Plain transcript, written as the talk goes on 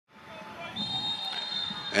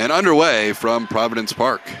And underway from Providence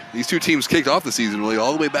Park. These two teams kicked off the season really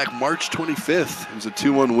all the way back March 25th. It was a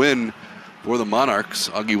 2-1 win for the Monarchs.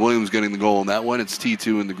 Augie Williams getting the goal in that one. It's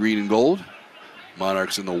T2 in the green and gold.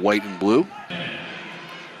 Monarchs in the white and blue.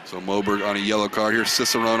 So Moberg on a yellow card here.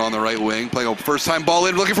 Cicerone on the right wing. Playing a first-time ball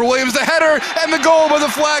in, looking for Williams. The header and the goal, but the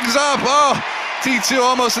flag's up. Oh, T2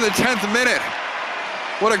 almost in the 10th minute.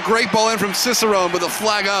 What a great ball in from Cicerone, but the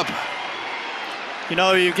flag up. You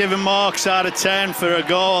know, you've given marks out of 10 for a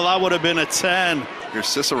goal. That would have been a 10. Here's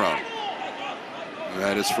Cicerone. Who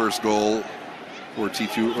had his first goal for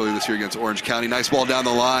T2 earlier this year against Orange County. Nice ball down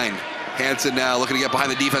the line. Hansen now looking to get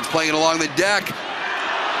behind the defense, playing it along the deck.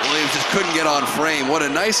 Williams just couldn't get on frame. What a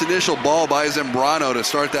nice initial ball by Zambrano to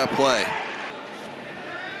start that play.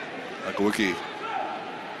 Akawicki.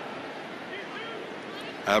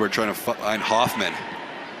 Aber trying to find Hoffman.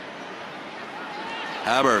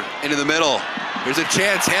 Aber into the middle. There's a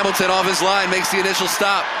chance. Hamilton off his line makes the initial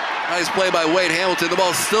stop. Nice play by Wade Hamilton. The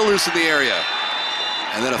ball's still loose in the area.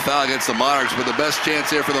 And then a foul against the Monarchs, but the best chance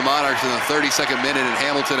here for the Monarchs in the 32nd minute, and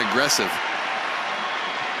Hamilton aggressive.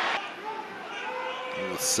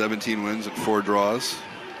 With 17 wins and 4 draws.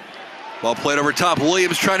 Ball played over top.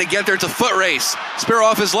 Williams trying to get there. It's a foot race. Sparrow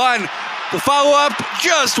off his line. The follow-up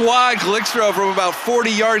just wide. Glickstro from about 40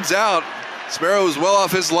 yards out. Sparrow was well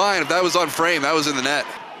off his line. If that was on frame, that was in the net.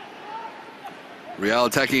 Real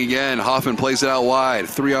attacking again. Hoffman plays it out wide.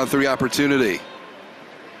 3-on-3 opportunity.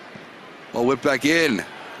 Ball whipped back in.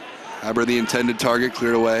 Aber the intended target,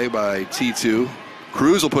 cleared away by T2.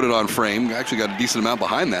 Cruz will put it on frame. Actually got a decent amount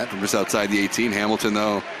behind that from just outside the 18. Hamilton,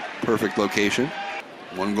 though, perfect location.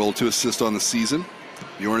 1 goal, 2 assists on the season.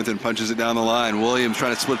 Jornathan punches it down the line. Williams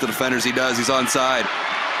trying to split the defenders. He does. He's onside.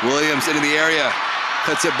 Williams into the area.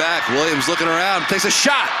 Cuts it back. Williams looking around. Takes a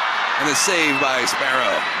shot. And a save by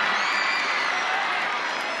Sparrow.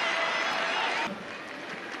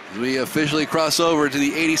 We officially cross over to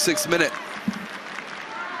the 86th minute.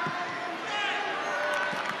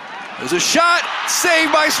 There's a shot.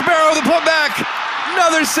 Saved by Sparrow. The putback.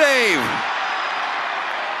 Another save.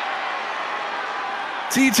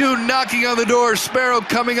 T2 knocking on the door. Sparrow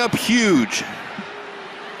coming up huge.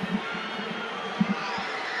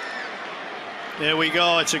 There we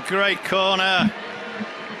go. It's a great corner.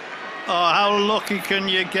 Oh, how lucky can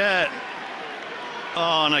you get?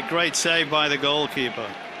 Oh, and a great save by the goalkeeper.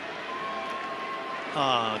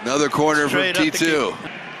 Oh, another corner from T2.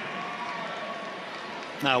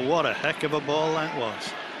 Now, what a heck of a ball that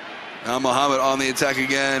was. Now Muhammad on the attack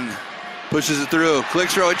again. Pushes it through.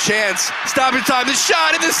 Glickstro a chance. Stopping time. The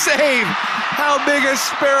shot and the save. How big has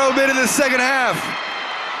Sparrow been in the second half?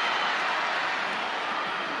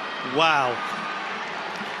 Wow.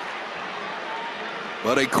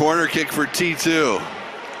 But a corner kick for T2.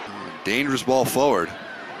 Dangerous ball forward.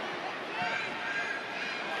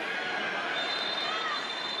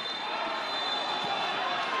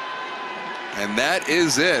 And that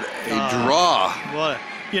is it. A draw. What,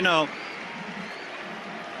 you know.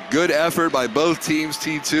 Good effort by both teams.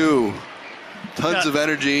 T2. Tons of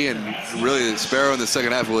energy, and really Sparrow in the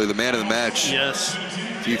second half, really the man of the match. Yes.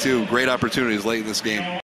 T2, great opportunities late in this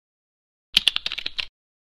game.